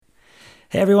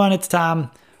Hey everyone, it's Tom.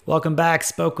 Welcome back.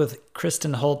 Spoke with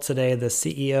Kristen Holt today, the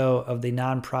CEO of the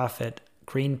nonprofit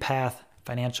Green Path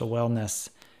Financial Wellness,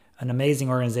 an amazing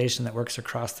organization that works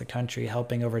across the country,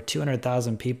 helping over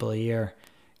 200,000 people a year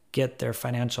get their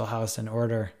financial house in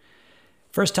order.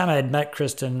 First time I had met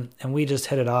Kristen, and we just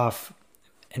hit it off.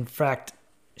 In fact,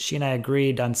 she and I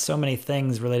agreed on so many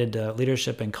things related to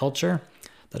leadership and culture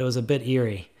that it was a bit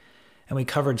eerie. And we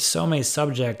covered so many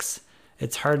subjects,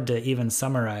 it's hard to even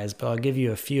summarize, but I'll give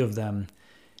you a few of them.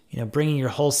 Bringing your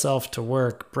whole self to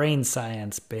work, brain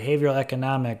science, behavioral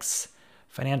economics,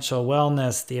 financial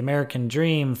wellness, the American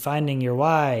dream, finding your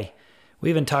why. We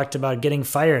even talked about getting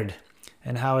fired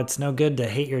and how it's no good to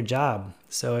hate your job.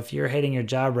 So if you're hating your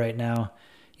job right now,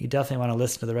 you definitely want to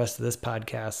listen to the rest of this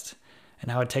podcast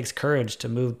and how it takes courage to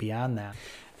move beyond that.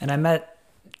 And I met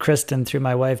Kristen through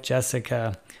my wife,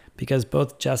 Jessica, because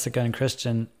both Jessica and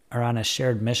Kristen are on a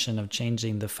shared mission of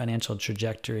changing the financial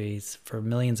trajectories for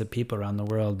millions of people around the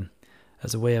world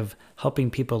as a way of helping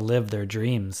people live their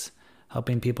dreams,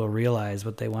 helping people realize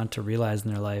what they want to realize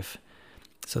in their life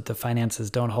so that the finances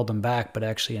don't hold them back, but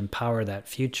actually empower that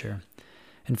future.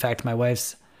 In fact, my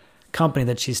wife's company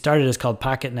that she started is called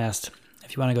Pocket Nest.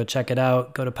 If you want to go check it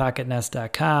out, go to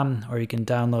pocketnest.com, or you can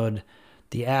download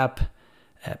the app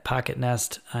at Pocket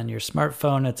Nest on your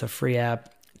smartphone. It's a free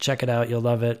app. Check it out. You'll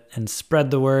love it. And spread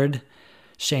the word.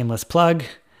 Shameless plug.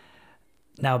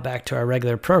 Now back to our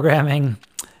regular programming.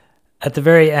 At the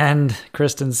very end,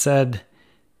 Kristen said,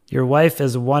 "Your wife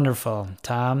is wonderful,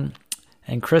 Tom."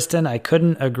 And Kristen, I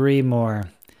couldn't agree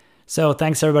more. So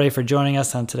thanks everybody for joining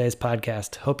us on today's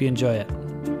podcast. Hope you enjoy it.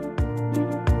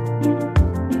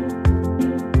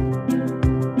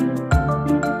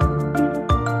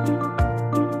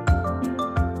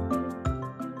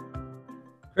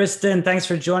 Kristen, thanks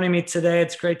for joining me today.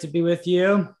 It's great to be with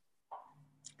you.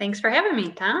 Thanks for having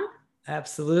me, Tom.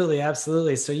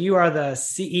 Absolutely. So you are the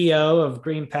CEO of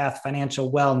Green Path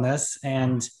Financial Wellness,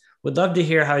 and would love to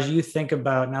hear how you think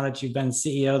about, now that you've been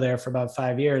CEO there for about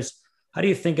 5 years, how do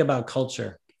you think about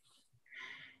culture?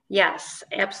 Yes,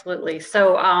 absolutely.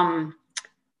 So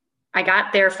I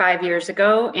got there 5 years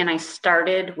ago, and I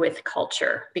started with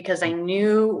culture because I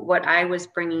knew what I was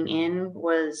bringing in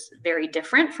was very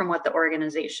different from what the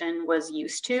organization was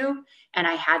used to. And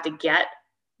I had to get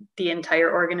the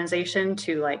entire organization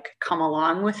to come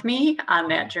along with me on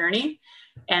that journey.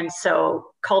 And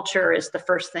so culture is the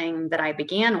first thing that I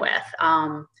began with,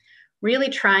 really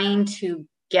trying to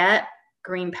get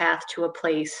Green Path to a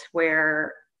place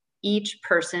where each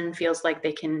person feels like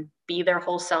they can be their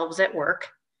whole selves at work,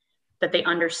 that they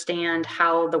understand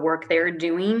how the work they're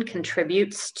doing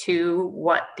contributes to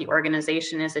what the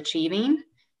organization is achieving,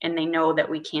 and they know that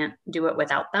we can't do it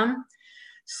without them.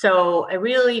 So I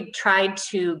really tried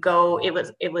to go, it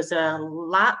was a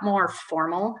lot more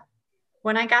formal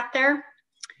when I got there,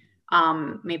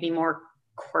 maybe more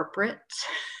corporate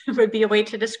would be a way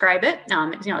to describe it.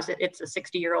 It's a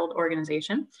 60-year-old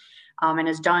organization, and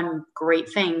has done great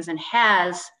things and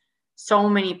has so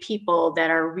many people that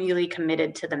are really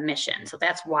committed to the mission. So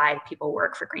that's why people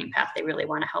work for Green Path. They really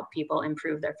want to help people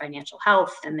improve their financial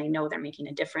health, and they know they're making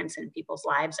a difference in people's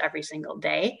lives every single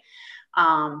day.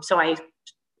 So I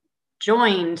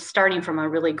joined starting from a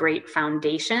really great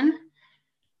foundation,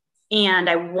 and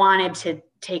I wanted to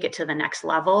take it to the next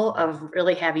level of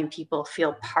really having people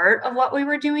feel part of what we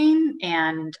were doing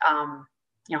and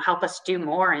help us do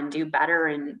more and do better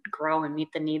and grow and meet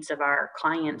the needs of our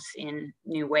clients in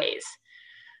new ways.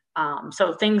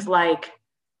 So things like,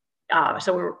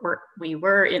 we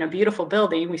were in a beautiful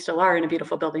building. We still are in a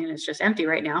beautiful building. It's just empty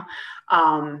right now.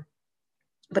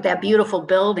 But that beautiful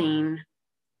building,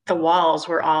 the walls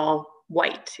were all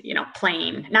white,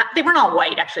 plain. They weren't all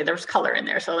white, actually. There was color in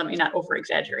there, so let me not over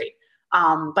exaggerate.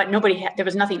 But there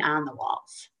was nothing on the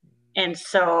walls. And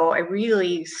so I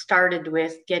really started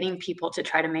with getting people to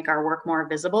try to make our work more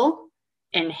visible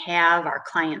and have our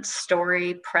client's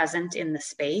story present in the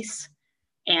space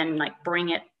and bring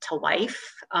it to life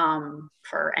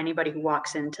for anybody who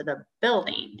walks into the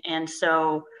building. And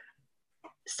so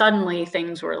suddenly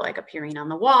things were appearing on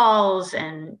the walls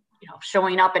and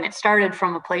showing up, and it started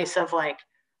from a place of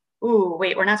ooh,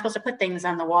 wait, we're not supposed to put things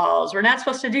on the walls. We're not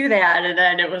supposed to do that. And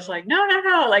then it was no.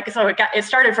 So it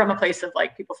started from a place of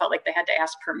people felt like they had to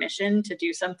ask permission to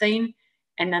do something.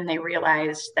 And then they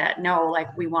realized that no,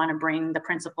 we want to bring the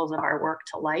principles of our work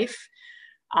to life.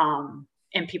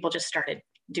 And people just started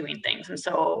doing things. And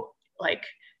so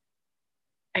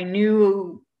I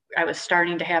knew I was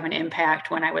starting to have an impact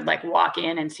when I would walk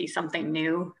in and see something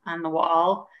new on the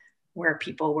wall, where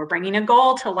people were bringing a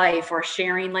goal to life or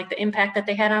sharing the impact that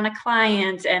they had on a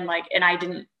client. And I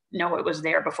didn't know it was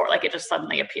there before, it just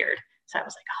suddenly appeared. So I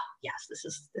was like, oh yes,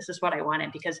 this is what I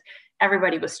wanted, because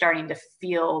everybody was starting to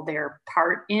feel their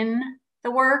part in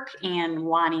the work and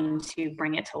wanting to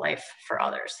bring it to life for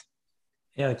others.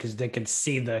 Yeah, because they could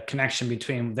see the connection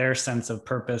between their sense of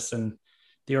purpose and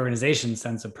the organization's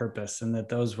sense of purpose, and that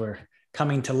those were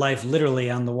coming to life literally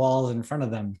on the walls in front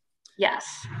of them.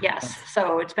 Yes, yes.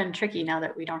 So it's been tricky now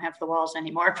that we don't have the walls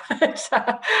anymore,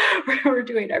 but we're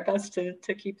doing our best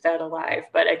to keep that alive.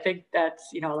 But I think that's,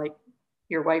 like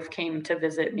your wife came to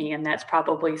visit me, and that's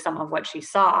probably some of what she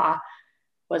saw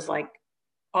was like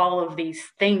all of these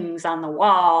things on the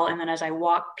wall. And then as I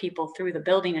walk people through the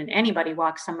building, and anybody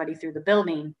walks somebody through the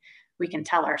building, we can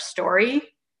tell our story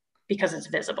because it's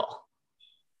visible.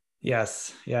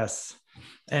 Yes, yes.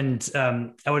 And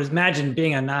I would imagine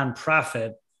being a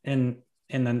nonprofit in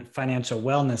the financial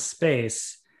wellness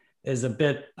space is a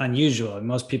bit unusual.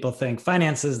 Most people think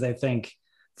finances, they think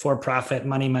for profit,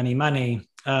 money, money, money.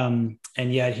 And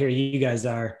yet here you guys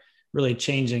are really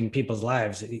changing people's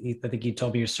lives. I think you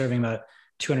told me you're serving about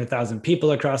 200,000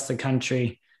 people across the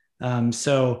country.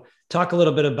 So talk a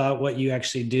little bit about what you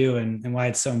actually do and why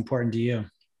it's so important to you.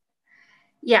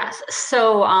 Yes.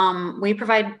 So we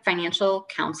provide financial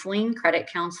counseling, credit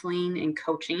counseling, and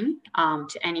coaching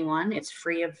to anyone. It's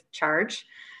free of charge.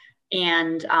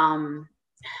 And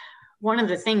one of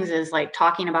the things is like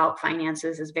talking about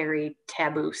finances is very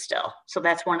taboo still. So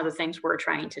that's one of the things we're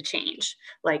trying to change.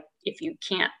 Like if you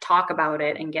can't talk about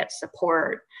it and get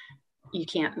support, you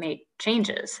can't make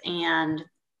changes. And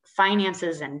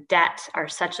finances and debt are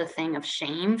such a thing of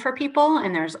shame for people.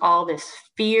 And there's all this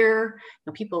fear.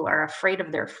 People are afraid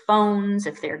of their phones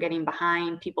if they're getting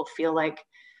behind. People feel like,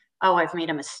 oh, I've made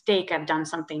a mistake, I've done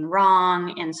something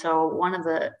wrong. And so one of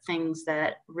the things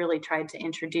that really tried to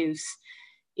introduce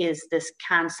is this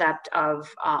concept of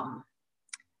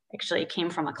actually it came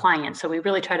from a client. So we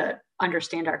really try to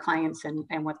understand our clients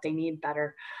and what they need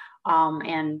better.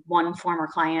 And one former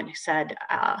client said,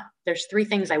 there's 3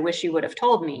 things I wish you would have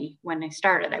told me when I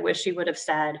started. I wish you would have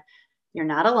said, you're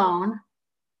not alone,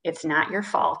 it's not your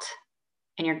fault,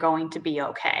 and you're going to be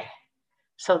okay.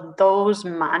 So those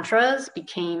mantras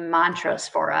became mantras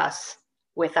for us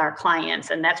with our clients.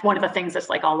 And that's one of the things that's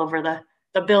like all over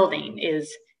the building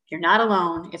is you're not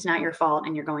alone, it's not your fault,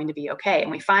 and you're going to be okay. And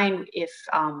we find if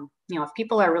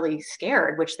people are really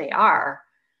scared, which they are,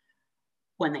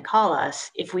 when they call us,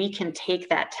 if we can take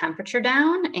that temperature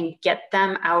down and get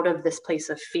them out of this place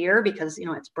of fear, because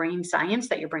it's brain science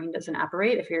that your brain doesn't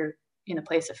operate if you're in a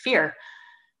place of fear,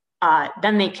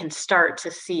 then they can start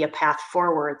to see a path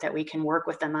forward that we can work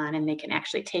with them on, and they can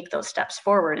actually take those steps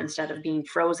forward instead of being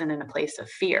frozen in a place of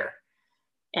fear.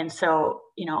 And so,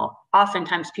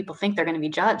 oftentimes people think they're going to be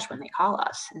judged when they call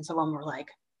us. And so when we're like,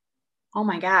 oh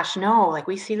my gosh, no, like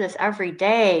we see this every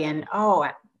day, and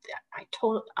I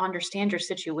totally understand your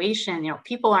situation.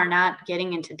 People are not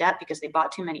getting into debt because they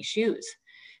bought too many shoes.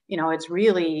 It's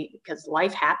really because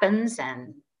life happens,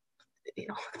 and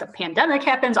the pandemic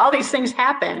happens, all these things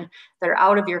happen that are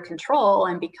out of your control.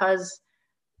 And because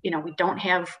we don't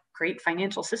have great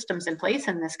financial systems in place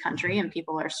in this country and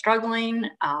people are struggling,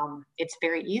 it's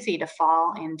very easy to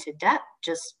fall into debt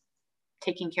just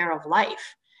taking care of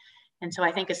life. And so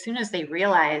I think as soon as they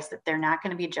realize that they're not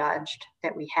going to be judged,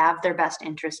 that we have their best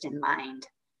interest in mind,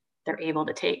 they're able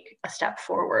to take a step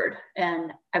forward.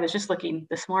 And I was just looking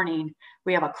this morning,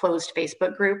 we have a closed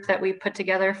Facebook group that we put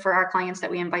together for our clients that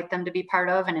we invite them to be part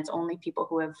of. And it's only people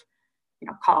who have,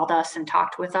 called us and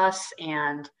talked with us.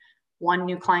 And one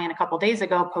new client a couple of days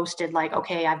ago posted like,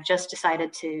 okay, I've just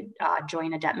decided to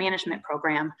join a debt management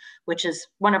program, which is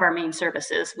one of our main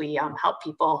services. We help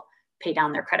people pay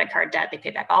down their credit card debt. They pay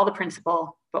back all the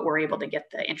principal, but we're able to get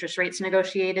the interest rates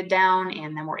negotiated down.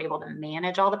 And then we're able to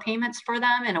manage all the payments for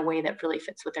them in a way that really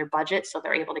fits with their budget. So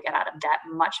they're able to get out of debt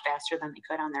much faster than they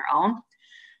could on their own.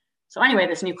 So anyway,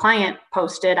 this new client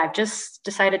posted, I've just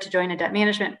decided to join a debt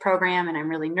management program and I'm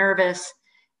really nervous.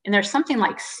 And there's something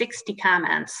like 60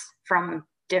 comments from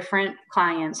different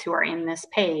clients who are in this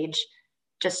page,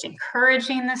 just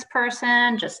encouraging this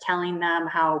person, just telling them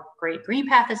how great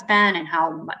GreenPath has been and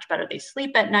how much better they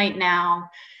sleep at night now.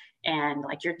 And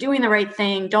like, you're doing the right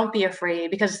thing. Don't be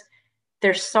afraid, because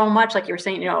there's so much, like you were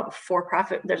saying, for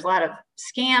profit, there's a lot of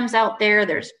scams out there.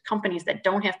 There's companies that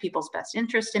don't have people's best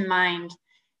interest in mind.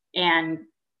 And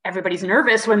everybody's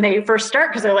nervous when they first start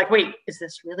because they're like, wait, is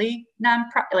this really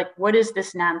nonprofit? Like, what is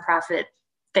this nonprofit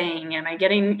thing? Am I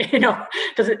getting,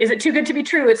 is it too good to be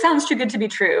true? It sounds too good to be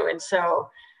true. And so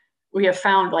we have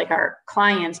found like our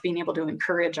clients being able to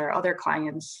encourage our other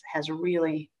clients has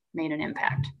really made an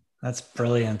impact. That's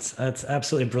brilliant. That's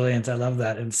absolutely brilliant. I love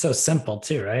that. And it's so simple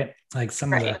too, right? Like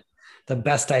some of the the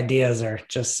best ideas are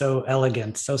just so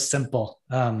elegant, so simple,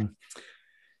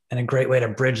 and a great way to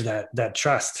bridge that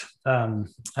trust. And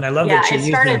I love Yeah, that you're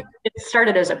using. it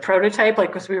started as a prototype,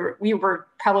 like because we were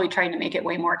probably trying to make it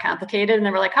way more complicated. And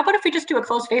then we're like, how about if we just do a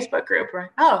closed Facebook group? We're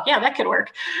like, oh yeah, that could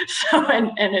work. So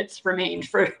and it's remained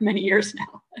for many years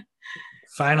now.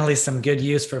 Finally some good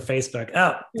use for Facebook.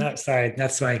 Oh, no, sorry,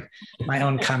 that's my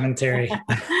own commentary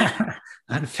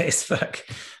on Facebook.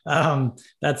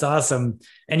 That's awesome.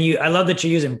 And I love that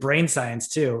you're using brain science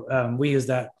too. We use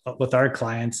that with our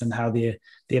clients, and how the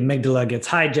amygdala gets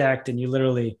hijacked, and you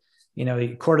literally,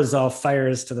 cortisol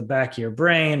fires to the back of your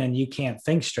brain, and you can't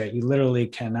think straight. You literally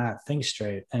cannot think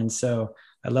straight. And so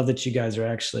I love that you guys are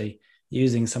actually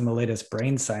using some of the latest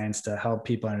brain science to help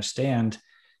people understand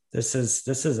this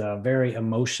is a very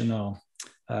emotional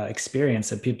experience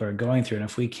that people are going through. And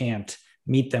if we can't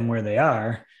meet them where they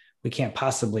are, we can't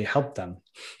possibly help them.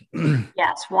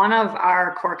 Yes, one of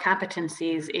our core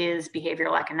competencies is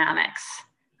behavioral economics.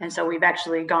 And so we've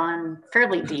actually gone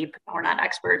fairly deep, we're not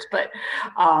experts, but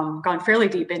gone fairly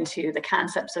deep into the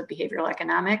concepts of behavioral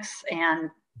economics and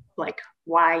like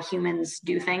why humans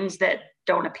do things that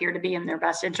don't appear to be in their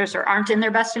best interest or aren't in their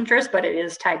best interest, but it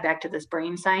is tied back to this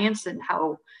brain science and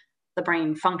how the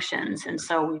brain functions. And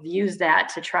so we've used that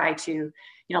to try to,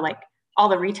 like all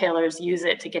the retailers use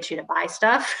it to get you to buy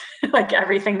stuff. Like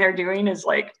everything they're doing is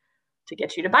like to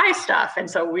get you to buy stuff. And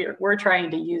so we're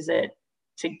trying to use it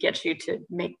to get you to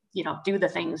make, do the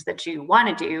things that you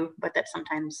want to do, but that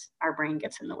sometimes our brain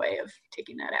gets in the way of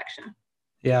taking that action.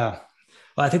 Yeah.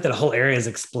 Well, I think that whole area is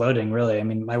exploding, really. I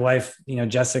mean, my wife,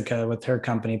 Jessica, with her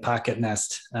company Pocket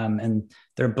Nest, and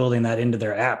they're building that into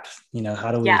their app.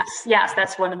 How do we? Yes,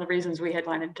 that's one of the reasons we had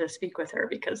wanted to speak with her,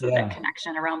 because of that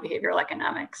connection around behavioral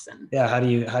economics. And how do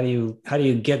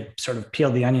you get sort of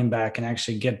peel the onion back and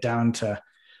actually get down to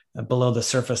below the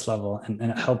surface level and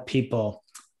help people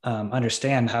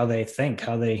understand how they think,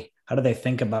 how do they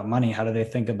think about money, how do they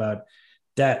think about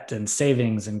debt and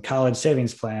savings and college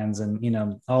savings plans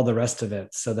and all the rest of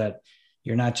it, so that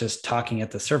you're not just talking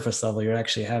at the surface level, you're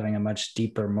actually having a much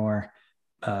deeper, more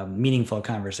meaningful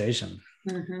conversation.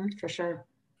 For sure.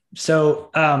 So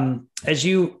as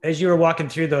you were walking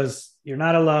through those, you're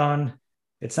not alone,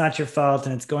 it's not your fault,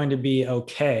 and it's going to be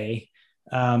okay.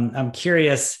 I'm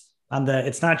curious on the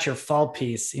it's not your fault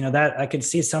piece, that I could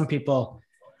see some people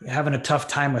having a tough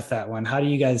time with that one. How do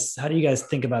you guys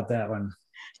think about that one?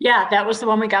 Yeah, that was the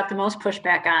one we got the most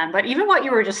pushback on. But even what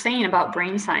you were just saying about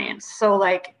brain science. So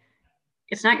like,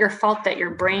 it's not your fault that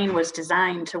your brain was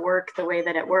designed to work the way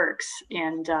that it works.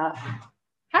 And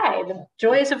hi, the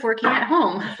joys of working at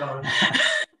home.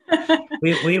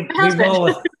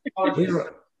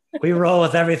 we roll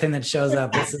with everything that shows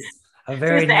up. This is a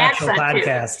very natural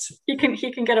podcast. He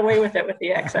can get away with it with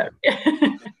the accent.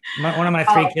 One of my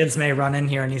three kids may run in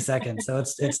here any second, so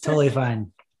it's totally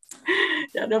fine.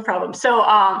 Yeah, no problem. So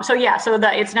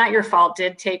the it's not your fault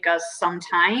did take us some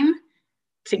time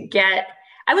to get,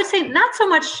 I would say not so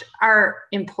much our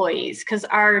employees, because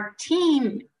our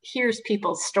team hears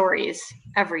people's stories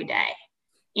every day.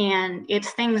 And it's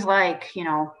things like,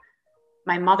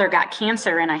 my mother got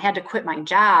cancer and I had to quit my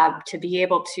job to be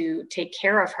able to take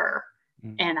care of her.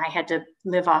 And I had to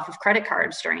live off of credit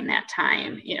cards during that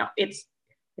time. It's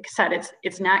like I said,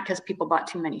 it's not because people bought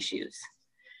too many shoes.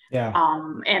 Yeah.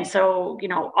 And so,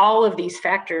 all of these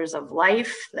factors of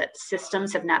life, that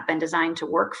systems have not been designed to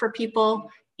work for people,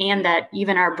 and that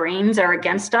even our brains are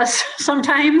against us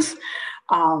sometimes.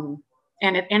 And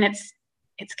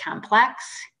it's complex.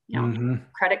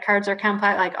 Credit cards are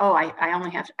complex. Like, oh, I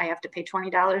have to pay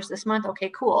 $20 this month. Okay,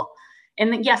 cool.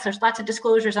 And then, yes, there's lots of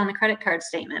disclosures on the credit card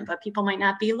statement, but people might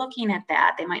not be looking at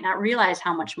that. They might not realize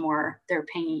how much more they're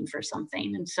paying for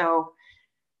something. And so,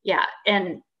 yeah.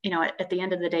 And, at the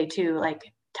end of the day too, like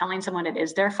telling someone it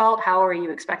is their fault, how are you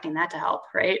expecting that to help?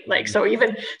 Right. Like, so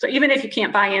even if you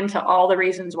can't buy into all the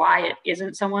reasons why it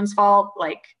isn't someone's fault,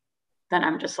 like, then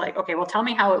I'm just like, okay, well, tell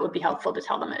me how it would be helpful to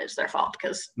tell them it is their fault.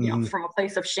 Because, from a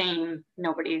place of shame,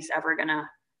 nobody's ever gonna,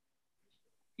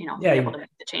 be able to make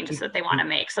the changes that they want to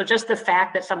make. So just the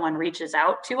fact that someone reaches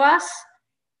out to us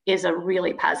is a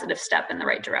really positive step in the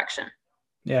right direction.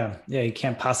 Yeah. You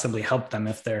can't possibly help them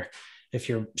if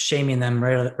you're shaming them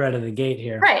right out of the gate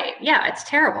here. Right. Yeah. It's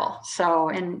terrible. So,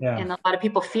 and a lot of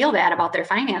people feel bad about their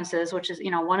finances, which is,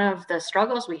 one of the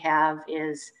struggles we have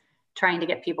is trying to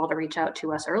get people to reach out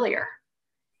to us earlier.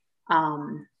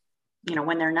 When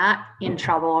they're not in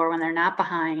trouble or when they're not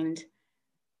behind,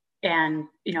 and,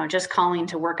 just calling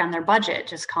to work on their budget,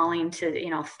 just calling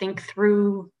to, think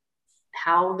through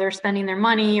how they're spending their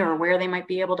money or where they might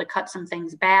be able to cut some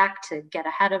things back to get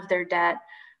ahead of their debt.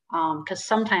 Because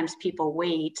sometimes people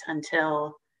wait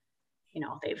until,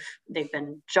 they've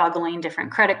been juggling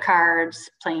different credit cards,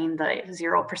 playing the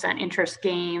 0% interest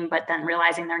game, but then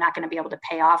realizing they're not going to be able to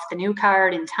pay off the new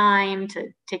card in time to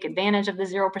take advantage of the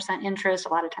 0% interest. A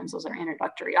lot of times those are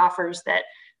introductory offers that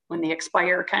when they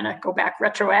expire kind of go back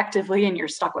retroactively, and you're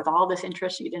stuck with all this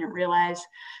interest you didn't realize.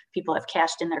 People have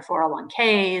cashed in their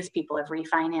 401ks, people have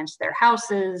refinanced their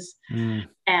houses. And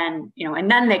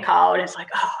then they call and it's like,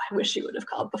 oh, I wish you would have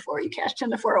called before you cashed in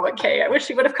the 401k. I wish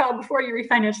you would have called before you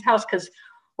refinanced the house. Because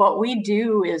what we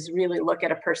do is really look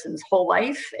at a person's whole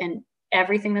life and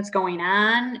everything that's going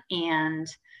on, and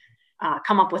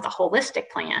come up with a holistic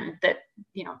plan that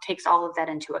takes all of that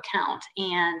into account.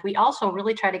 And we also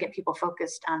really try to get people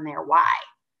focused on their why.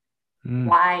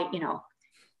 Why,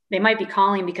 they might be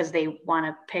calling because they want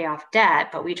to pay off debt,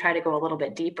 but we try to go a little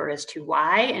bit deeper as to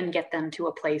why and get them to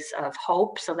a place of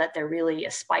hope so that they're really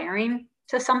aspiring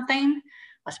to something,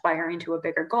 aspiring to a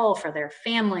bigger goal for their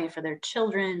family, for their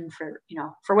children,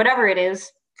 for whatever it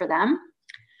is for them.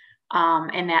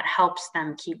 And that helps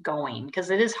them keep going, because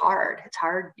it is hard. It's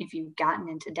hard if you've gotten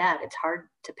into debt. It's hard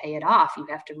to pay it off. You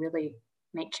have to really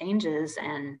make changes,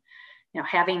 and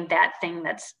having that thing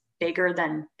that's bigger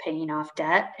than paying off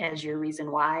debt as your reason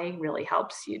why really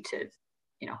helps you to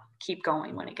keep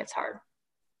going when it gets hard.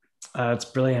 It's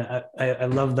brilliant. I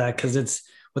love that, because it's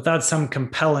without some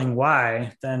compelling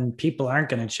why, then people aren't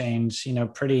going to change.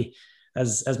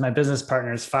 As my business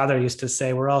partner's father used to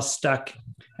say, we're all stuck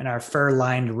in our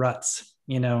fur-lined ruts.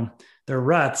 They're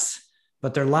ruts,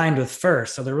 but they're lined with fur,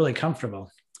 so they're really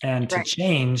comfortable. And to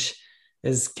change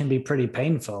can be pretty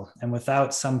painful. And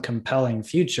without some compelling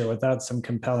future, without some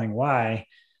compelling why,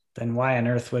 then why on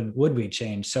earth would we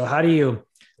change? So how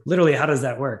does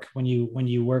that work when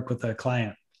you work with a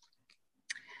client?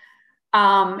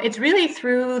 It's really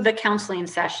through the counseling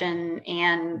session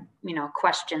and,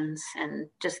 questions, and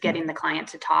just getting the client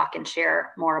to talk and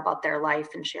share more about their life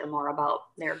and share more about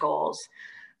their goals.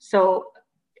 So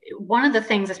one of the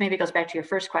things, this maybe goes back to your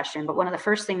first question, but one of the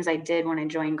first things I did when I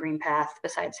joined GreenPath,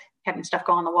 besides having stuff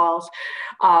go on the walls,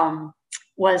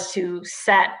 was to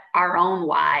set our own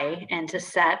why and to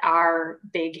set our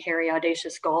big, hairy,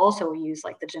 audacious goal. So we use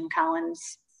like the Jim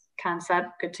Collins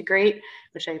concept, good to great,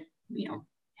 which I,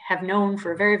 have known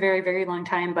for a very, very, very long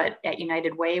time, but at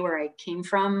United Way, where I came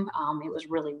from, it was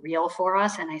really real for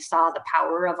us. And I saw the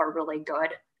power of a really good,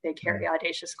 big, hairy,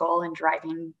 audacious goal in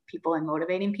driving people and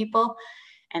motivating people.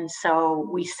 And so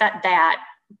we set that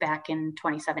back in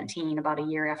 2017, about a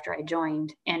year after I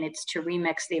joined, and it's to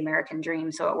remix the American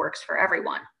dream so it works for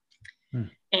everyone.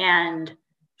 And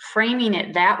framing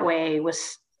it that way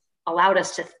allowed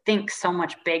us to think so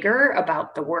much bigger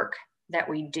about the work that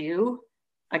we do,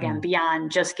 again,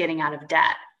 beyond just getting out of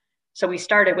debt. So we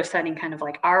started with setting kind of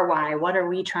like our why. What are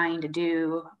we trying to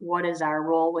do? What is our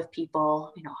role with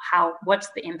people? What's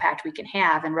the impact we can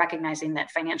have? And recognizing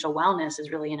that financial wellness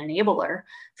is really an enabler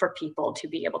for people to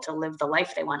be able to live the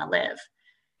life they want to live.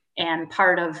 And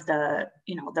part of the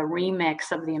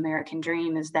remix of the American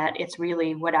dream is that it's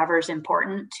really whatever's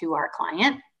important to our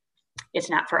client. It's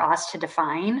not for us to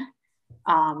define,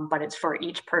 but it's for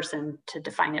each person to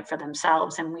define it for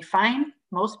themselves. And we find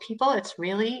most people, it's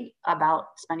really about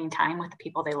spending time with the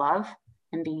people they love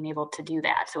and being able to do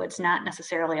that. So it's not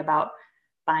necessarily about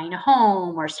buying a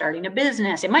home or starting a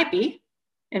business. It might be,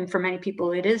 and for many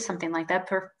people it is something like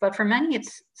that, but for many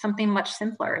it's something much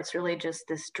simpler. It's really just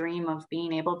this dream of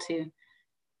being able to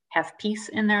have peace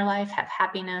in their life, have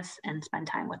happiness, and spend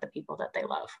time with the people that they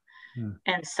love.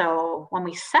 And so when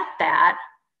we set that,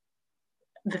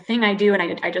 the thing I do,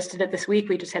 and I just did it this week,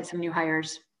 we just had some new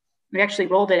hires. We actually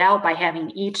rolled it out by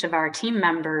having each of our team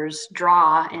members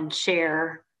draw and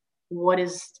share what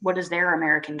is their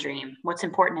American dream, what's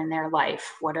important in their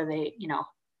life, what are they,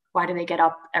 why do they get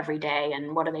up every day,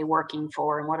 and what are they working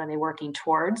for, and what are they working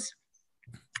towards,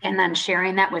 and then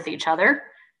sharing that with each other.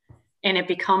 And it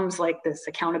becomes like this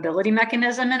accountability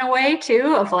mechanism in a way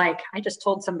too, of like, I just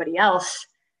told somebody else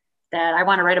that I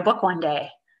want to write a book one day,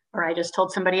 or I just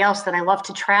told somebody else that I love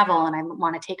to travel and I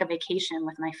want to take a vacation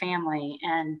with my family.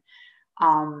 And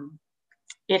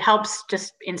it helps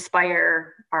just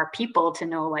inspire our people to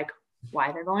know like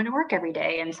why they're going to work every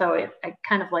day. And so I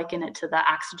kind of liken it to the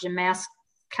oxygen mask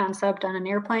concept on an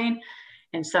airplane.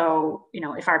 And so,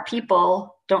 if our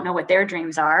people don't know what their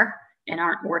dreams are and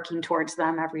aren't working towards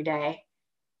them every day,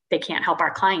 they can't help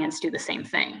our clients do the same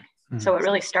thing. So it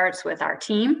really starts with our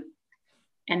team,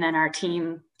 and then our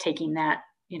team taking that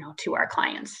to our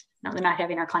clients. Now, they're not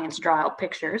having our clients draw out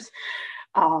pictures,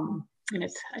 And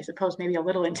it's, I suppose, maybe a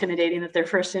little intimidating that their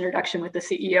first introduction with the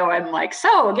CEO, I'm like,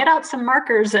 so get out some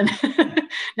markers. And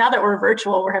now that we're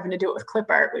virtual, we're having to do it with clip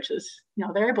art, which is,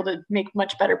 they're able to make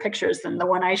much better pictures than the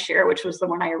one I share, which was the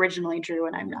one I originally drew,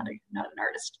 and I'm not an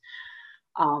artist.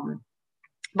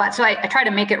 But so I try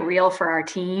to make it real for our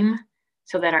team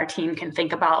so that our team can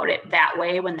think about it that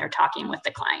way when they're talking with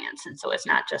the clients. And so it's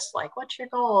not just like, what's your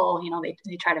goal?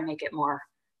 They try to make it more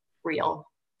real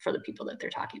for the people that they're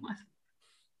talking with.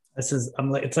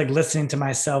 It's like listening to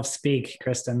myself speak,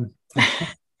 Kristen.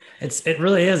 It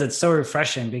really is. It's so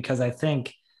refreshing because I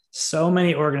think so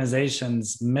many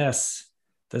organizations miss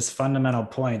this fundamental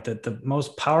point that the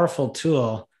most powerful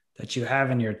tool that you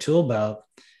have in your tool belt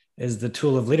is the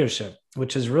tool of leadership,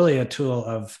 which is really a tool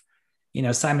of,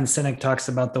 Simon Sinek talks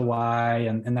about the why,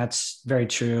 and that's very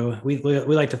true. We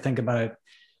like to think about it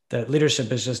that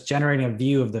leadership is just generating a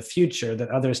view of the future that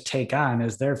others take on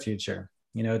as their future.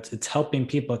 It's helping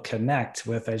people connect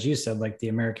with, as you said, like the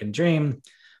American dream.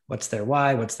 What's their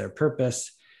why? What's their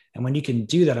purpose? And when you can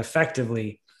do that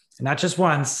effectively, not just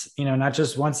once a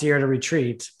year at a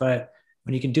retreat, but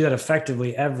when you can do that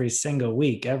effectively every single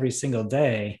week, every single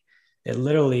day, it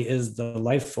literally is the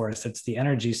life force. It's the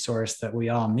energy source that we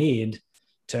all need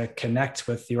to connect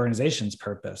with the organization's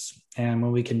purpose. And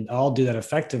when we can all do that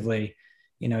effectively,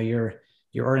 your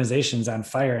organization's on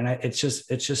fire. And it's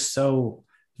just so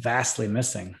vastly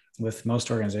missing with most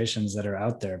organizations that are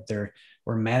out there.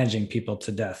 We're managing people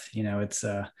to death.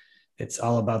 It's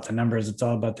all about the numbers. It's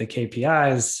all about the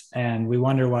KPIs. And we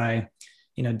wonder why,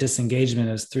 disengagement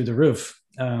is through the roof,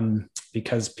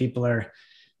 because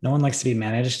no one likes to be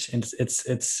managed.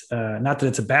 It's not that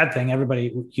it's a bad thing.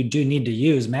 You do need to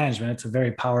use management. It's a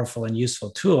very powerful and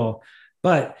useful tool,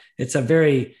 but it's a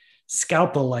very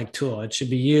scalpel-like tool. It should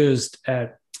be used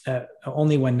at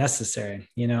only when necessary,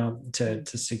 to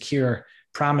secure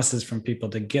promises from people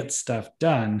to get stuff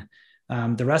done.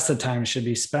 The rest of the time should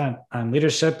be spent on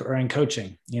leadership or in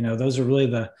coaching. Those are really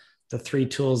the three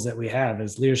tools that we have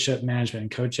is leadership, management,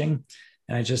 and coaching.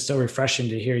 And it's just so refreshing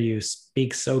to hear you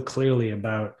speak so clearly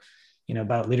about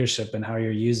leadership and how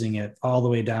you're using it all the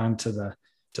way down to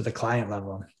the client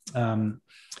level.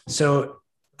 So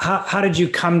how did you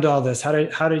come to all this? How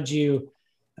did you,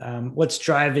 what's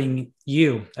driving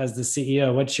you as the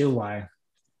CEO? What's your why?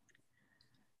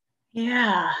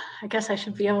 Yeah, I guess I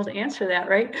should be able to answer that,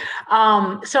 right?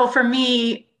 So for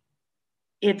me,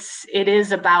 it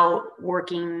is about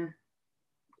working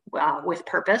with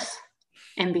purpose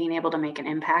and being able to make an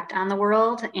impact on the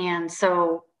world. And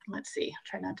so let's see, I'll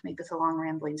try not to make this a long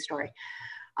rambling story.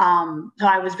 So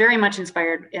I was very much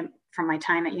inspired from my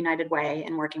time at United Way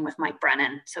and working with Mike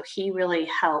Brennan. So he really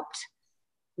helped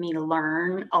me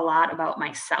learn a lot about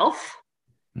myself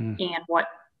and what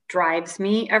drives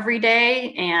me every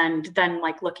day. And then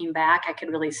looking back, I could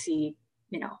really see,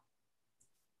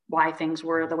 why things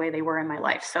were the way they were in my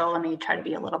life. So let me try to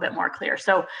be a little bit more clear.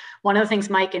 So one of the things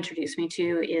Mike introduced me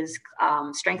to is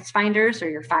Strengths Finders, or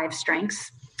your 5 strengths.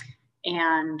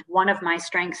 And one of my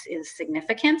strengths is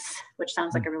significance, which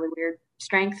sounds like a really weird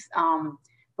strength.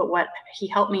 But what he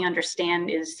helped me understand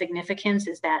is significance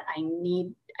is that I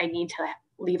need to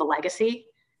leave a legacy.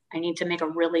 I need to make a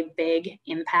really big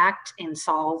impact and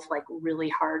solve really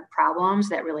hard problems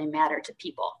that really matter to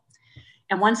people.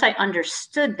 And once I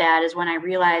understood that is when I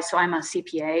realized, so I'm a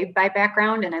CPA by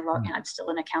background, and I'm still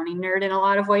an accounting nerd in a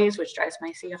lot of ways, which drives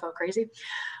my CFO crazy.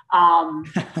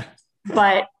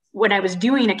 But when I was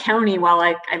doing accounting, while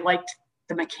I liked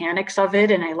the mechanics of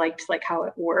it, and I liked how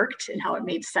it worked and how it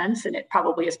made sense, and it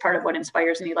probably is part of what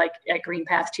inspires me at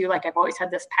GreenPath too. I've always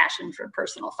had this passion for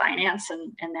personal finance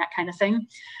and that kind of thing.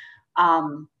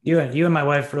 You and my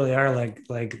wife really are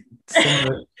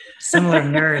similar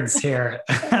nerds here.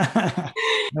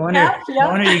 No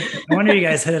wonder you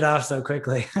guys hit it off so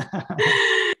quickly.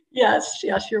 Yes,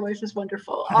 your wife is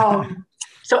wonderful.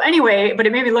 So anyway, but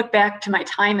it made me look back to my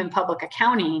time in public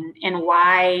accounting and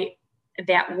why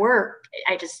that work,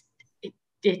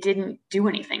 it didn't do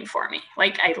anything for me.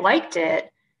 I liked it,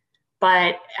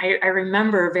 but I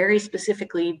remember very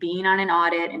specifically being on an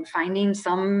audit and finding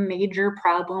some major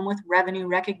problem with revenue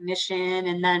recognition,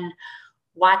 and then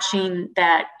watching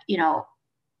that,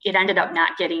 it ended up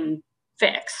not getting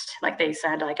fixed. They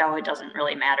said oh, it doesn't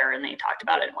really matter. And they talked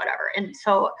about it and whatever. And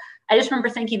so I just remember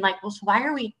thinking well, so why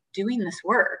are we doing this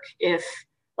work if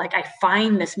I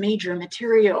find this major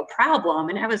material problem?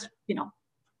 And I was,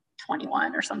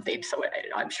 21 or something. So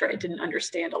I'm sure I didn't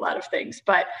understand a lot of things,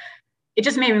 but it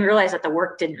just made me realize that the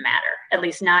work didn't matter, at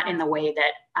least not in the way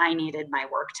that I needed my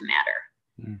work to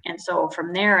matter. And so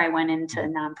from there, I went into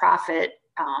nonprofit,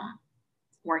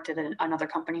 worked at another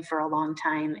company for a long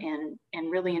time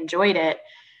and really enjoyed it.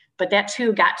 But that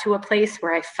too got to a place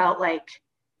where I felt like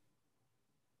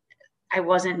I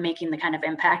wasn't making the kind of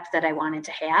impact that I wanted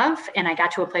to have. And I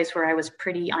got to a place where I was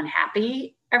pretty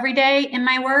unhappy every day in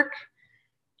my work.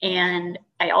 And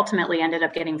I ultimately ended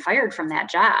up getting fired from that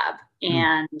job.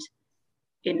 And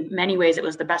in many ways, it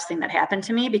was the best thing that happened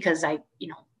to me, because I,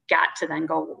 got to then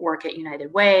go work at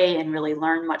United Way and really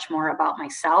learn much more about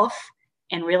myself,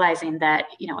 and realizing that,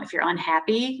 if you're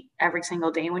unhappy every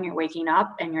single day when you're waking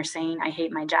up and you're saying, I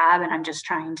hate my job and I'm just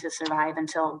trying to survive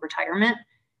until retirement,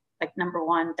 like, number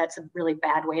one, that's a really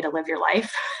bad way to live your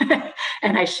life.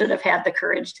 And I should have had the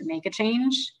courage to make a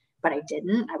change, but I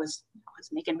didn't. I was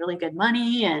making really good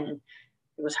money, and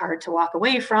it was hard to walk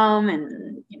away from,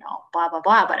 and, blah, blah,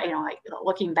 blah. But,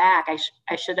 looking back,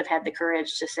 I should have had the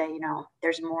courage to say,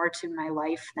 there's more to my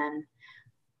life than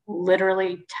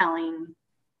literally telling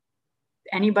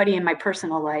anybody in my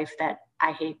personal life that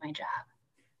I hate my job.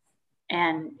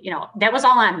 And, that was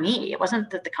all on me. It wasn't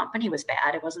that the company was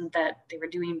bad. It wasn't that they were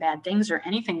doing bad things or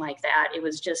anything like that. It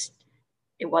was just,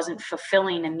 it wasn't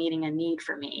fulfilling and meeting a need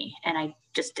for me. And I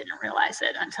just didn't realize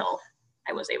it until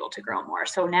I was able to grow more.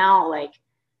 So now, like,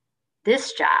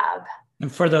 this job.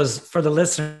 And for the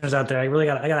listeners out there, I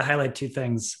got to highlight two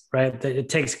things, right? That it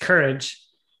takes courage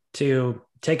to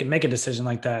make a decision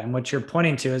like that. And what you're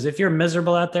pointing to is, if you're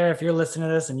miserable out there, if you're listening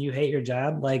to this and you hate your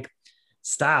job, like,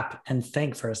 stop and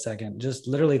think for a second. Just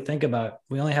literally think about,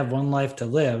 we only have one life to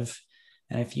live.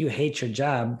 And if you hate your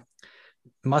job,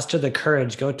 muster the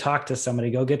courage, go talk to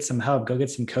somebody, go get some help, go get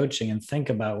some coaching, and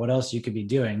think about what else you could be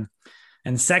doing.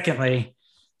 And secondly,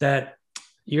 that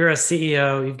you're a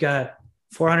CEO, you've got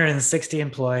 460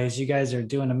 employees, you guys are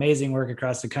doing amazing work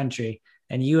across the country,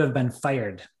 and you have been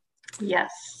fired.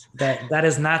 Yes. That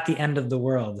is not the end of the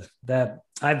world. That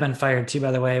I've been fired too,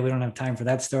 by the way. We don't have time for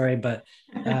that story, but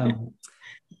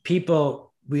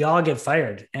people, we all get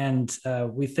fired, and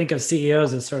we think of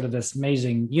CEOs as sort of this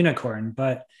amazing unicorn,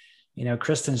 but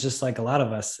Kristen's just like a lot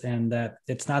of us, and that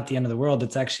it's not the end of the world.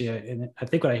 It's actually, I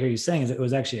think what I hear you saying is it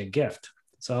was actually a gift.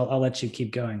 So I'll let you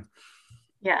keep going.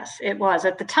 Yes, it was.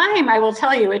 At the time, I will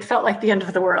tell you, it felt like the end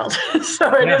of the world.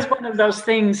 So it is one of those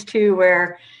things too,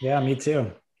 where. Yeah, me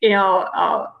too.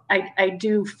 I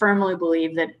do firmly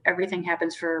believe that everything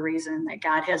happens for a reason, that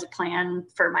God has a plan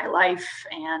for my life.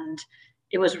 And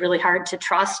it was really hard to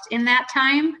trust in that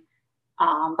time.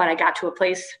 But I got to a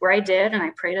place where I did, and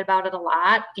I prayed about it a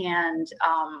lot. And,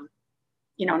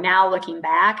 now looking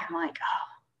back, I'm like,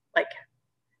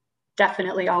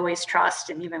 definitely always trust.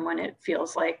 And even when it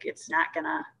feels like it's not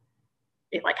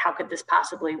like, how could this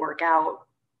possibly work out?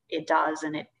 It does.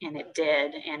 And it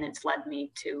did. And it's led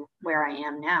me to where I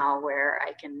am now, where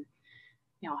I can,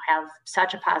 have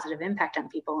such a positive impact on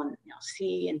people, and,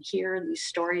 see and hear these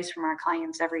stories from our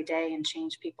clients every day and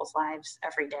change people's lives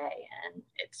every day. And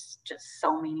it's just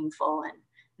so meaningful.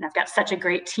 And I've got such a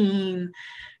great team,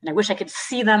 and I wish I could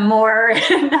see them more,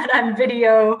 not on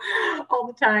video all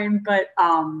the time. But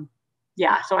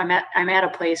so I'm at a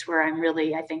place where I'm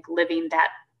really, I think, living that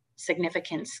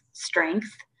significant strength,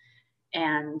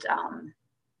 and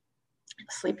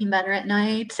sleeping better at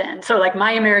night. And so, like,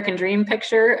 my American dream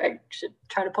picture, I should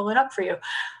try to pull it up for you.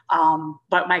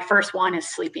 But my first one is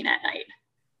sleeping at night.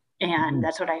 And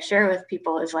that's what I share with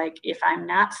people, is like, if I'm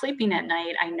not sleeping at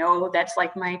night, I know that's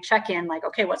like my check-in, like,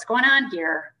 okay, what's going on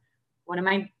here? What am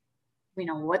I,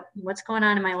 what's going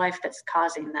on in my life that's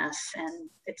causing this? And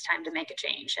it's time to make a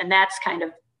change. And that's kind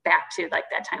of back to, like,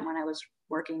 that time when I was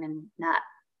working and not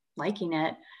liking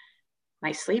it.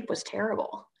 My sleep was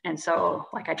terrible. And so,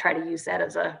 like, I try to use that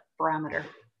as a barometer.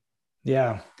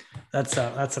 Yeah, that's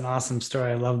an awesome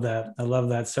story. I love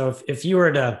that. So if you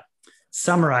were to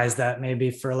summarize that,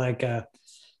 maybe for like a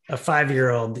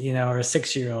 5-year-old, or a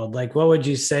 6-year-old, like, what would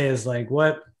you say is, like,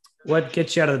 what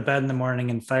gets you out of bed in the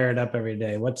morning and fired up every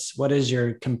day? What is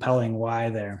your compelling why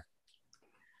there?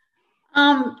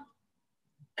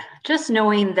 Just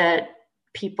knowing that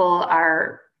people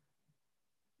are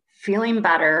feeling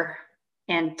better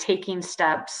and taking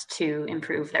steps to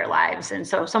improve their lives. And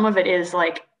so some of it is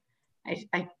like,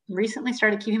 I recently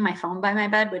started keeping my phone by my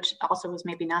bed, which also was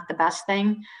maybe not the best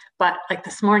thing. But, like,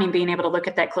 this morning, being able to look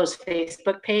at that closed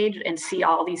Facebook page and see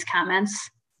all these comments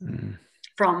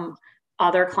from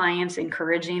other clients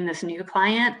encouraging this new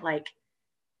client, like,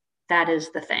 that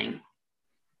is the thing.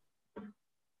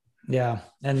 Yeah.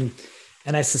 And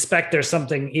I suspect there's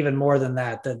something even more than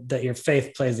that your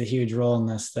faith plays a huge role in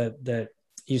this, that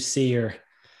you see your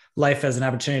life as an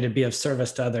opportunity to be of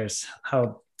service to others.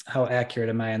 How accurate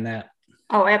am I in that?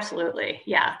 Oh, absolutely.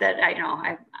 Yeah. That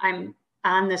I'm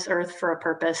on this earth for a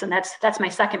purpose. And that's my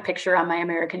second picture on my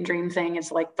American dream thing.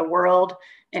 It's like the world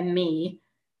and me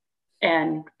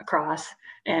and across.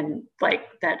 And like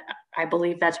that, I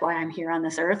believe that's why I'm here on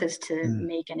this earth, is to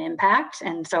make an impact.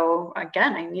 And so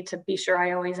again, I need to be sure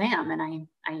I always am. And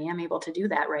I am able to do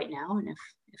that right now. And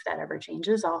if that ever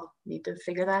changes, I'll need to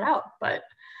figure that out. But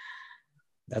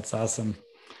that's awesome.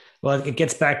 Well, it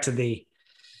gets back to the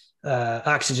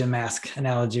oxygen mask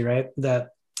analogy, right? That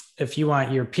if you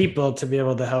want your people to be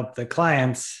able to help the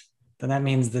clients, then that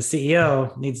means the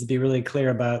CEO needs to be really clear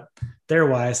about their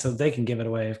why so they can give it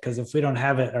away. Because if we don't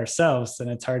have it ourselves, then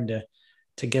it's hard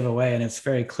to give away. And it's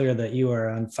very clear that you are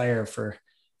on fire for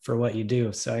what you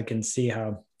do. So I can see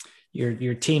how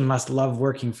your team must love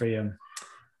working for you.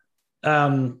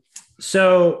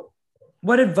 So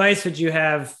what advice would you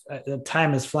have? The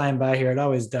time is flying by here. It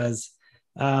always does.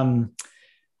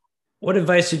 What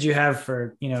advice would you have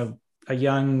for, a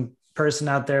young person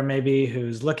out there maybe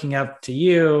who's looking up to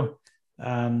you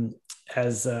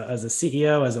as a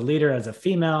CEO, as a leader, as a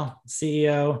female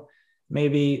CEO,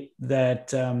 maybe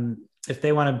that if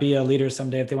they want to be a leader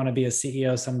someday, if they want to be a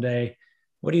CEO someday,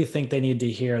 what do you think they need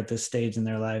to hear at this stage in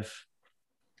their life?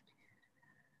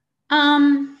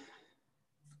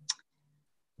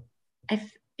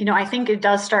 I think it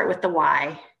does start with the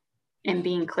why and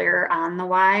being clear on the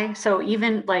why. So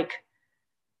even like,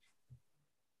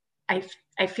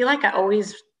 I feel like I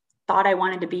always thought I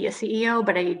wanted to be a CEO,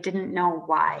 but I didn't know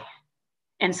why.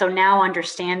 And so now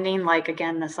understanding, like,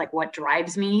 again, this, like, what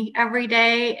drives me every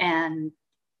day, and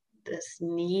this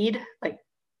need, like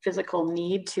physical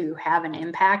need to have an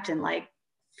impact and like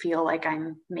feel like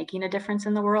I'm making a difference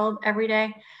in the world every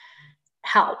day,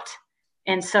 helped.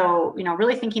 And so,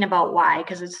 really thinking about why,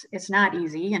 because it's not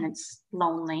easy and it's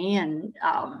lonely, and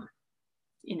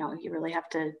you really have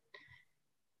to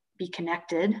be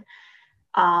connected.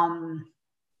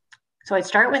 So I'd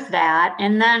start with that,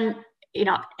 and then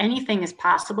anything is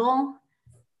possible,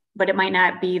 but it might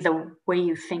not be the way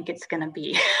you think it's going to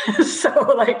be.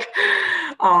 So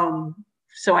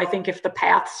I think if the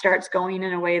path starts going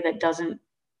in a way that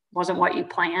wasn't what you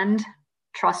planned,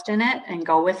 trust in it and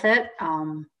go with it.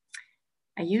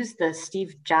 I use the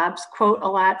Steve Jobs quote a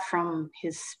lot from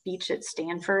his speech at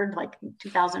Stanford, like in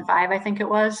 2005, I think it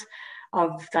was,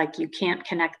 of like, you can't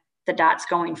connect the dots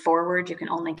going forward, you can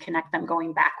only connect them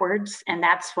going backwards. And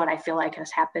that's what I feel like has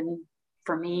happened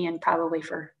for me, and probably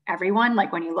for everyone.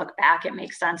 Like, when you look back, it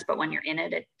makes sense, but when you're in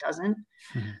it, it doesn't.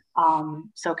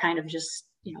 So kind of just,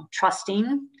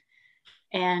 trusting.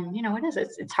 And,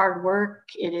 it's hard work.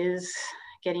 It is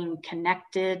getting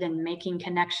connected and making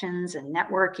connections and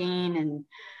networking and,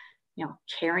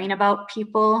 caring about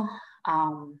people.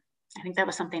 I think that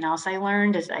was something else I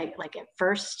learned, is at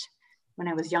first, when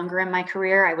I was younger in my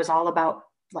career, I was all about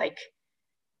like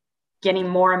getting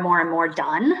more and more and more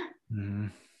done. Mm-hmm.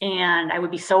 And I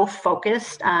would be so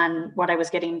focused on what I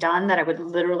was getting done that I would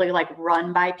literally like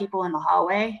run by people in the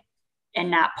hallway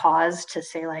and not pause to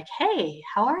say like, hey,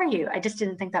 how are you? I just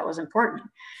didn't think that was important.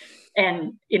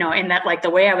 And, and that, like, the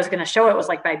way I was going to show it was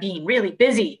like by being really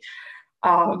busy.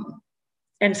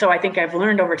 And so I think I've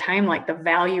learned over time, like, the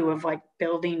value of like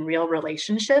building real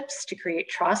relationships to create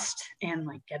trust, and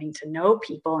like getting to know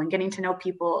people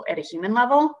at a human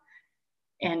level,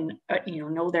 and,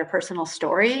 know their personal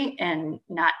story, and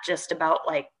not just about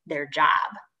like their job.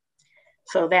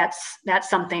 So that's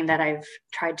something that I've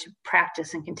tried to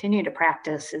practice and continue to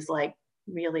practice, is like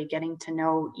really getting to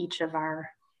know each of our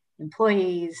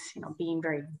employees, being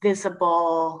very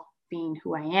visible, being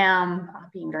who I am,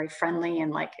 being very friendly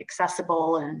and like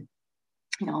accessible. And,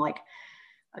 like,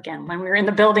 again, when we were in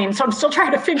the building, so I'm still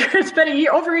trying to it's been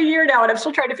over a year now, and I'm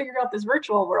still trying to figure out this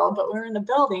virtual world, but we're in the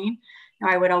building.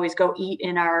 I would always go eat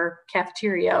in our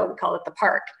cafeteria, we call it the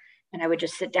park. And I would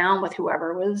just sit down with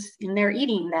whoever was in there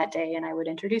eating that day, and I would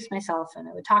introduce myself and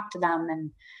I would talk to them.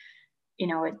 And,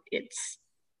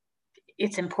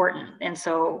 it's important. And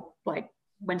so, like,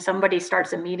 when somebody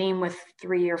starts a meeting with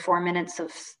 3 or 4 minutes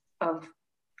of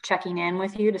checking in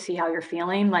with you to see how you're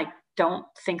feeling, like, don't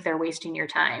think they're wasting your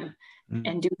time.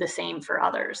 And do the same for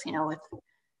others.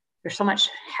 There's so much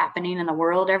happening in the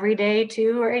world every day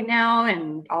too right now,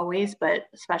 and always, but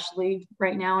especially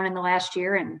right now and in the last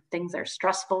year, and things are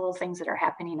stressful, things that are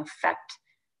happening affect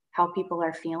how people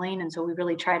are feeling. And so we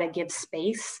really try to give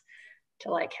space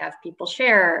to like have people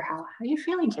share, how are you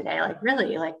feeling today? Like,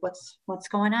 really, like, what's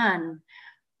going on?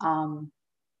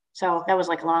 So that was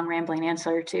like a long rambling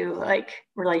answer to like,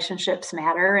 relationships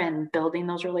matter, and building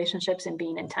those relationships and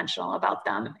being intentional about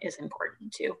them is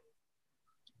important too.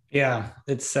 Yeah,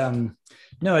 it's no,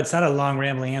 it's not a long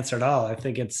rambling answer at all. I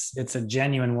think it's a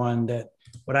genuine one. That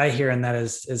what I hear in that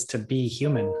is to be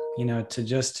human,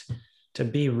 to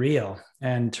be real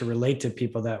and to relate to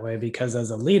people that way. Because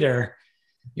as a leader,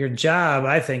 your job,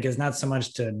 I think, is not so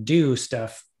much to do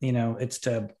stuff, it's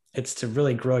to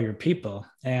really grow your people.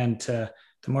 And the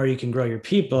more you can grow your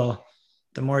people,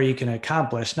 the more you can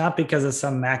accomplish, not because of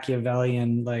some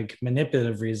Machiavellian like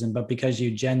manipulative reason, but because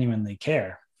you genuinely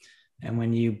care. And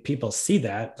when people see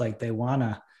that, like they want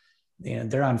to,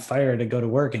 they're on fire to go to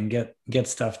work and get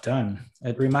stuff done.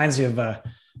 It reminds me of a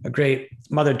great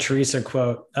Mother Teresa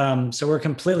quote. So we're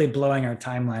completely blowing our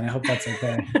timeline. I hope that's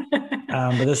okay.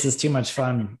 But this is too much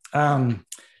fun.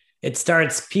 It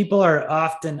starts, people are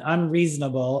often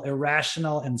unreasonable,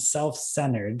 irrational, and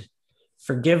self-centered.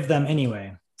 Forgive them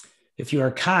anyway. If you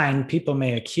are kind, people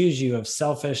may accuse you of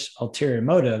selfish, ulterior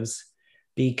motives.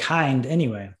 Be kind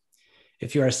anyway.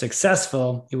 If you are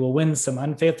successful, you will win some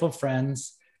unfaithful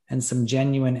friends and some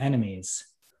genuine enemies.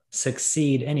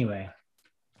 Succeed anyway.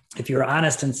 If you are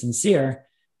honest and sincere,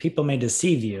 people may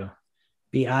deceive you.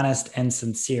 Be honest and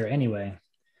sincere anyway.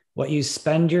 What you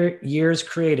spend your years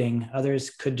creating, others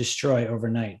could destroy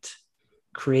overnight.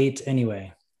 Create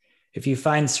anyway. If you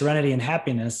find serenity and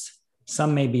happiness,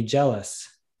 some may be jealous.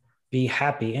 Be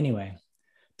happy anyway.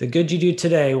 The good you do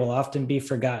today will often be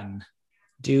forgotten.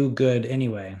 Do good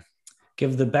anyway.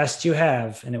 Give the best you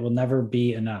have, and it will never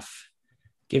be enough.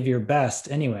 Give your best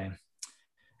anyway.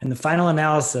 In the final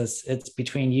analysis, it's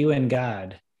between you and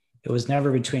God. It was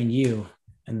never between you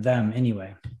and them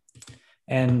anyway.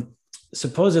 And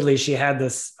supposedly she had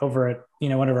this over at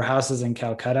one of her houses in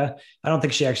Calcutta. I don't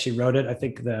think she actually wrote it. I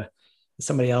think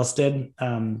somebody else did.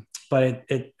 But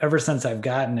it ever since I've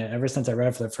gotten it, ever since I read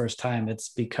it for the first time, it's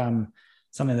become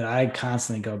something that I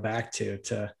constantly go back to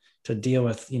deal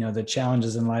with the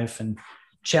challenges in life and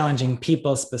challenging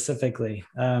people specifically.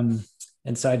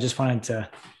 And so I just wanted to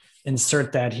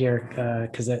insert that here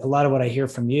because a lot of what I hear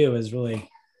from you is really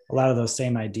a lot of those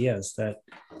same ideas that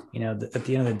at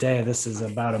the end of the day, this is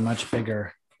about a much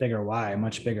bigger why, a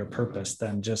much bigger purpose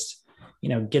than just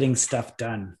getting stuff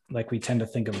done like we tend to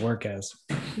think of work as.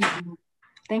 Mm-hmm.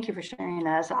 Thank you for sharing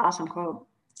that. That's an awesome quote.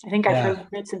 I think I've heard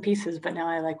bits and pieces, but now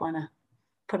I want to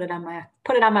put it on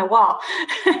my wall.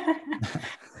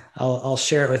 I'll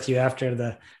share it with you after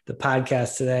the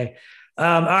podcast today.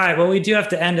 All right. Well, we do have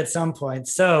to end at some point.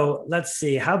 So let's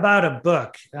see. How about a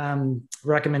book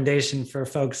recommendation for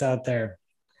folks out there?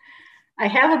 I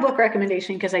have a book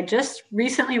recommendation because I just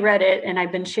recently read it and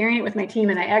I've been sharing it with my team.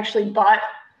 And I actually bought,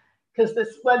 because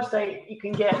this website you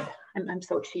can get, I'm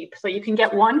so cheap. So you can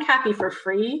get one copy for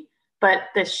free, but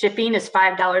the shipping is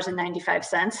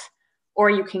 $5.95. Or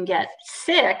you can get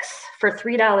 6 for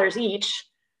 $3 each.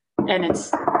 And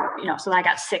it's, so I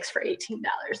got 6 for $18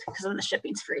 because then the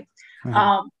shipping's free.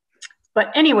 Mm-hmm.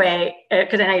 But anyway,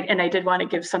 I did want to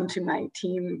give some to my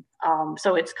team.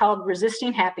 So it's called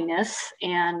Resisting Happiness,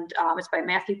 and it's by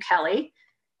Matthew Kelly.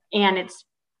 And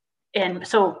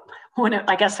so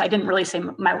I guess I didn't really say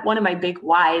one of my big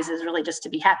whys is really just to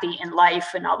be happy in life,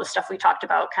 and all the stuff we talked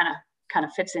about kind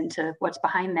of fits into what's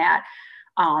behind that.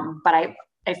 But I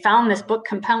found this book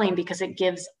compelling because it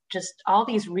gives just all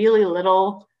these really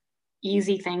little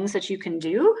easy things that you can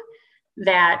do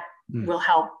that will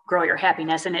help grow your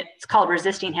happiness. And it's called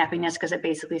Resisting Happiness because it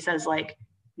basically says, like,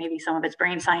 maybe some of it's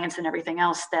brain science and everything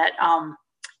else that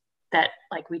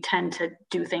like we tend to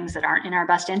do things that aren't in our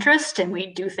best interest, and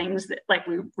we do things that, like,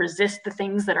 we resist the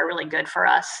things that are really good for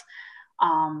us.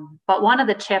 But one of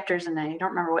the chapters, and I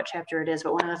don't remember what chapter it is,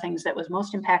 but one of the things that was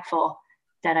most impactful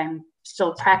that I'm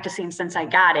still practicing since I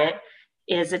got it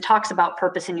is it talks about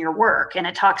purpose in your work. And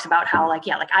it talks about how, like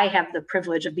I have the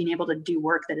privilege of being able to do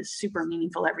work that is super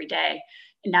meaningful every day.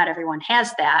 And not everyone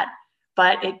has that,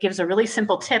 but it gives a really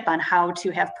simple tip on how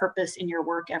to have purpose in your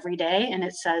work every day. And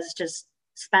it says, just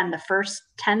spend the first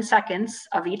 10 seconds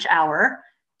of each hour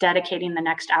dedicating the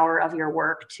next hour of your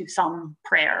work to some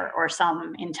prayer or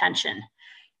some intention.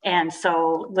 And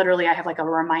so literally I have like a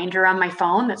reminder on my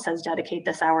phone that says dedicate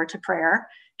this hour to prayer.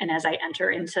 And as I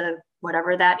enter into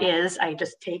whatever that is, I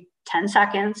just take 10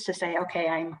 seconds to say, okay,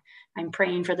 I'm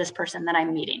praying for this person that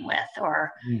I'm meeting with,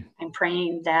 or I'm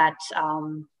praying that,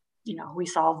 we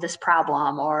solve this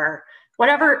problem, or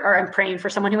whatever, or I'm praying for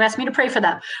someone who asked me to pray for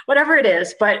them, whatever it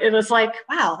is. But it was like,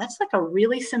 wow, that's like a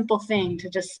really simple thing to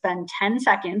just spend 10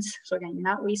 seconds. So again, you're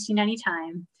not wasting any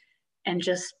time, and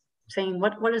just saying,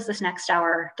 what is this next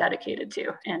hour dedicated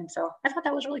to? And so I thought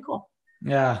that was really cool.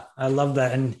 Yeah, I love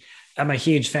that. And I'm a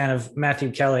huge fan of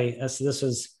Matthew Kelly. So this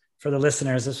was, for the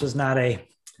listeners, this was not a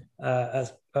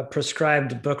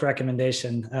prescribed book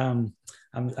recommendation.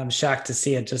 I'm shocked to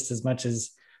see it just as much as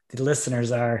the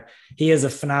listeners are. He is a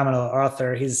phenomenal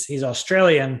author. He's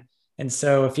Australian. And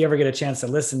so if you ever get a chance to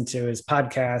listen to his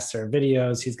podcasts or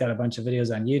videos, he's got a bunch of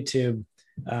videos on YouTube.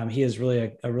 He is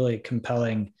really a really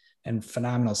compelling and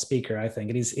phenomenal speaker, I think.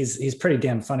 And he's pretty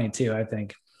damn funny too, I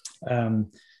think.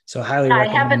 So highly recommend.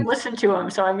 I haven't listened to him,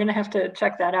 so I'm going to have to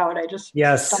check that out. I just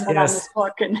stumbled on this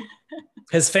book. And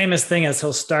his famous thing is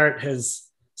he'll start his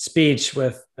speech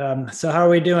with, so how are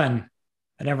we doing?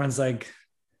 And everyone's like,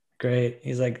 great.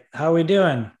 He's like, how are we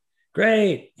doing?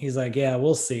 Great. He's like, yeah,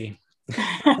 we'll see.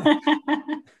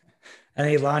 And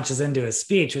he launches into his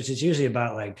speech, which is usually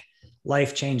about like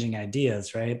life-changing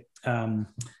ideas, right? And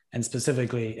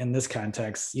specifically in this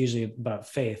context, usually about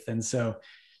faith. And so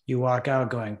you walk out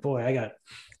going, boy, I got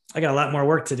a lot more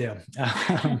work to do.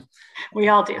 We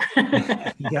all do.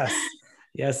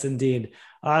 Yes, indeed.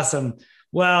 Awesome.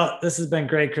 Well, this has been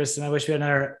great, Kristen. I wish we had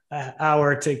another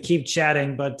hour to keep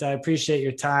chatting, but I appreciate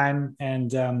your time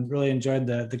and really enjoyed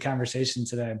the conversation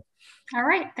today. All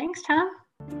right. Thanks,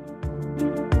 Tom.